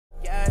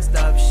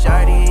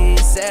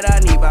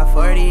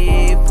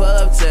ps4, pull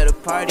up to the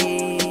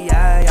party,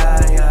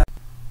 yeah.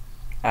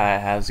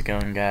 Alright, how's it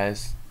going,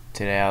 guys?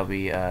 Today I'll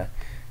be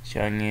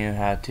showing you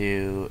how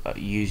to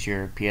use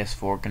your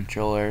PS4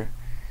 controller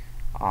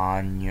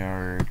on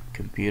your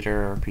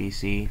computer or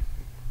PC.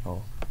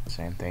 Well,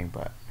 same thing,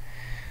 but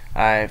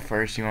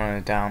first you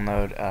want to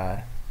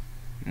download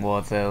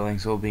well, the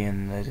links will be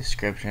in the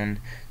description,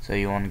 so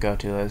you want to go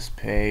to this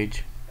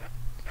page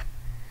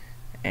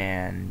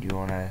and you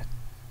want to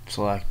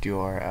select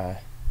your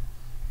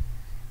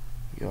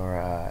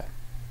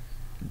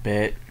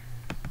bit.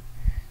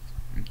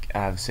 I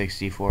have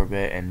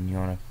 64-bit, and you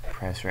want to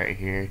press right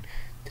here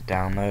to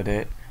download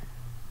it,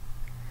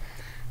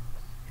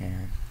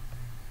 and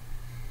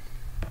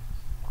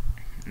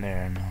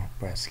there, and I'll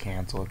press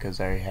cancel because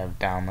I already have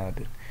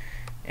downloaded.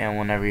 And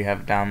whenever you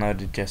have it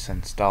downloaded, just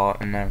install it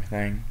and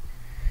everything.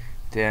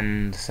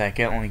 Then the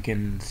second link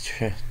in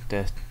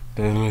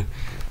the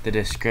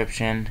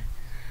description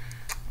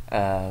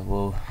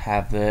will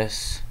have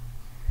this,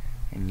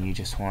 and you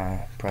just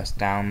want to press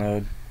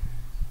download.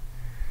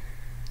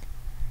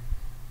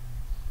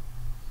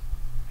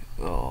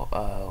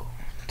 It'll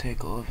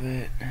take a little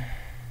bit,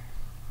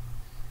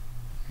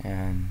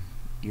 and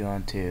you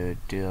want to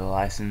do a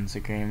license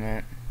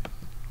agreement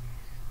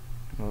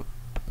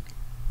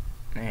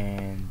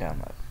and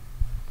download.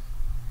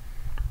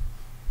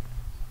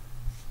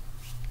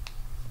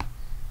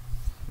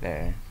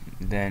 There.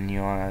 Then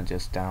you want to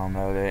just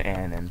download it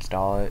and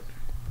install it.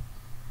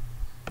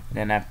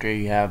 Then after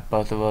you have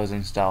both of those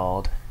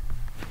installed,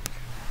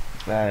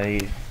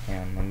 and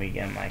let me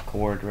get my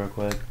cord real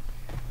quick.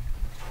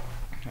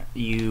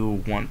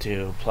 You want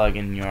to plug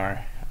in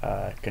your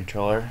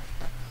controller,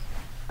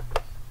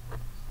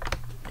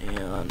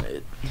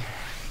 and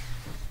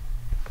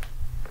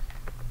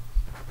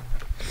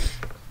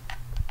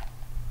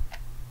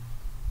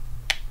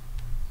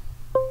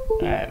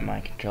alright, my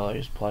controller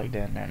is plugged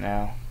in right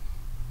now.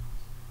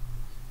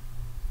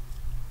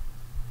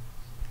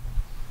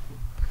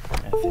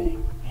 I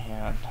think,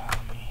 and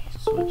let me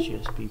switch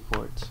USB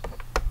ports.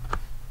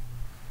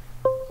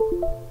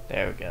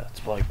 There we go, it's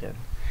plugged in.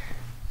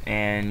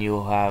 And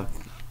you'll have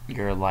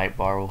your light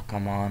bar will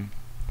come on,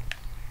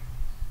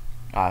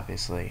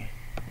 obviously.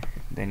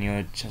 Then you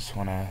would just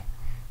want to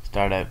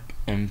start up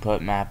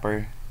input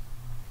mapper.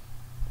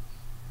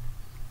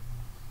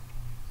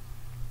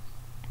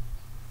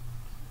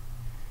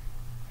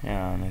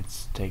 And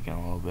it's taking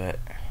a little bit.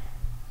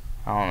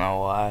 I don't know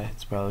why.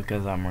 It's probably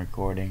because I'm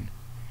recording.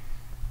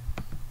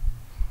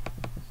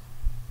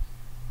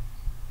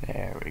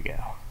 There we go.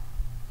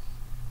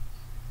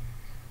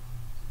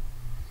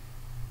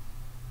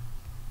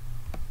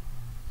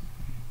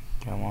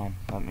 Come on,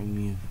 let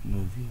me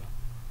move you.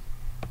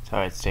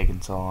 Sorry it's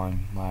taking so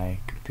long. My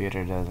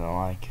computer doesn't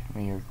like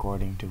me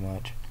recording too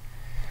much.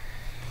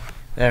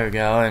 There we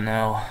go, and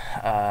now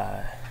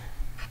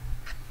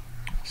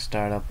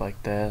start up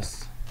like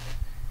this.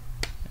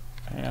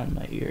 And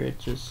my ear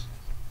itches.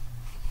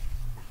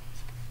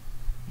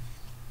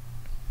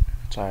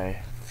 Sorry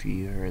if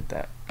you heard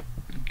that,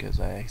 because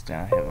I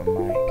accidentally hit my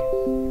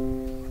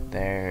mic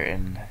there,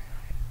 and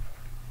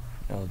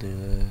it'll do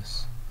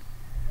this.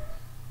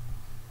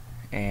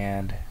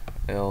 And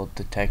it'll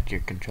detect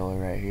your controller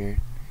right here,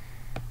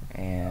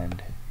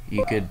 and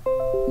you could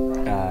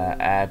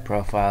add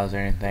profiles or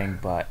anything,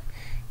 but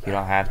you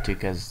don't have to,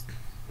 because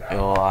it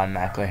will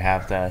automatically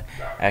have the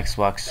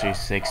Xbox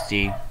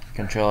 360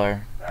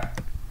 controller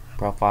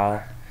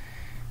profile.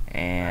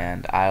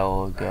 And I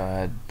will go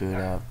ahead and boot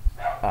up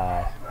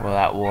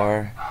Without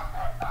War,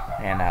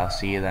 and I'll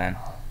see you then.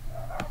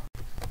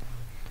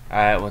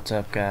 Alright, what's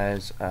up,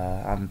 guys?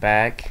 I'm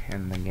back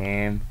in the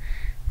game.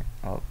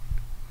 Oh,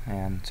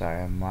 and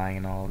sorry, I'm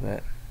lagging a little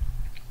bit.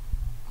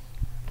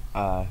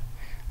 I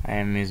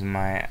am using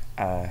my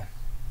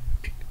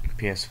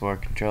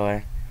ps4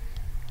 controller.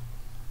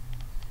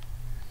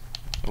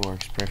 It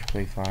works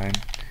perfectly fine.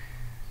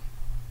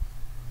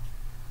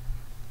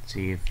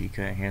 See, if you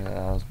couldn't hear that,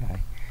 that was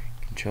my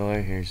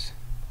controller. Here's,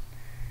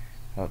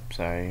 oh,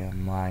 sorry,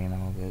 I'm lagging a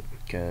little bit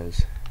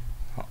because,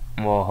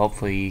 well,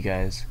 hopefully you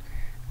guys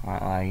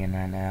aren't lagging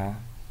right now.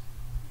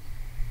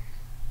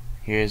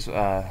 Here's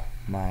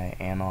my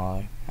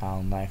analog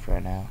Allen knife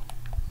right now.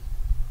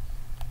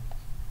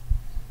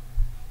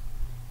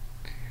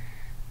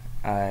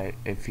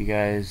 If you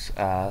guys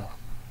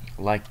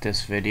like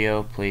this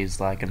video, please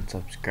like and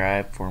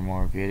subscribe for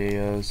more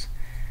videos.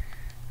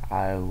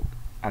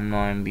 I'm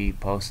going to be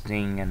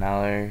posting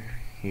another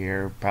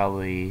here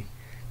probably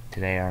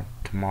today or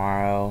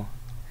tomorrow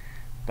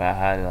about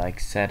how to like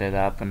set it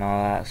up and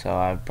all that, so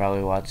I'd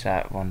probably watch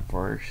that one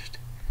first.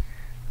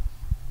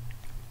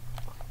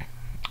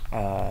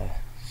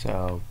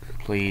 So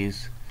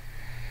please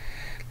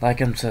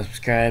like and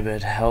subscribe.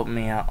 It'd help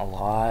me out a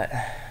lot.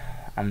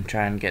 I'm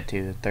trying to get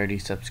to 30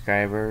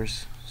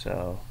 subscribers,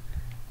 so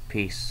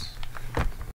peace.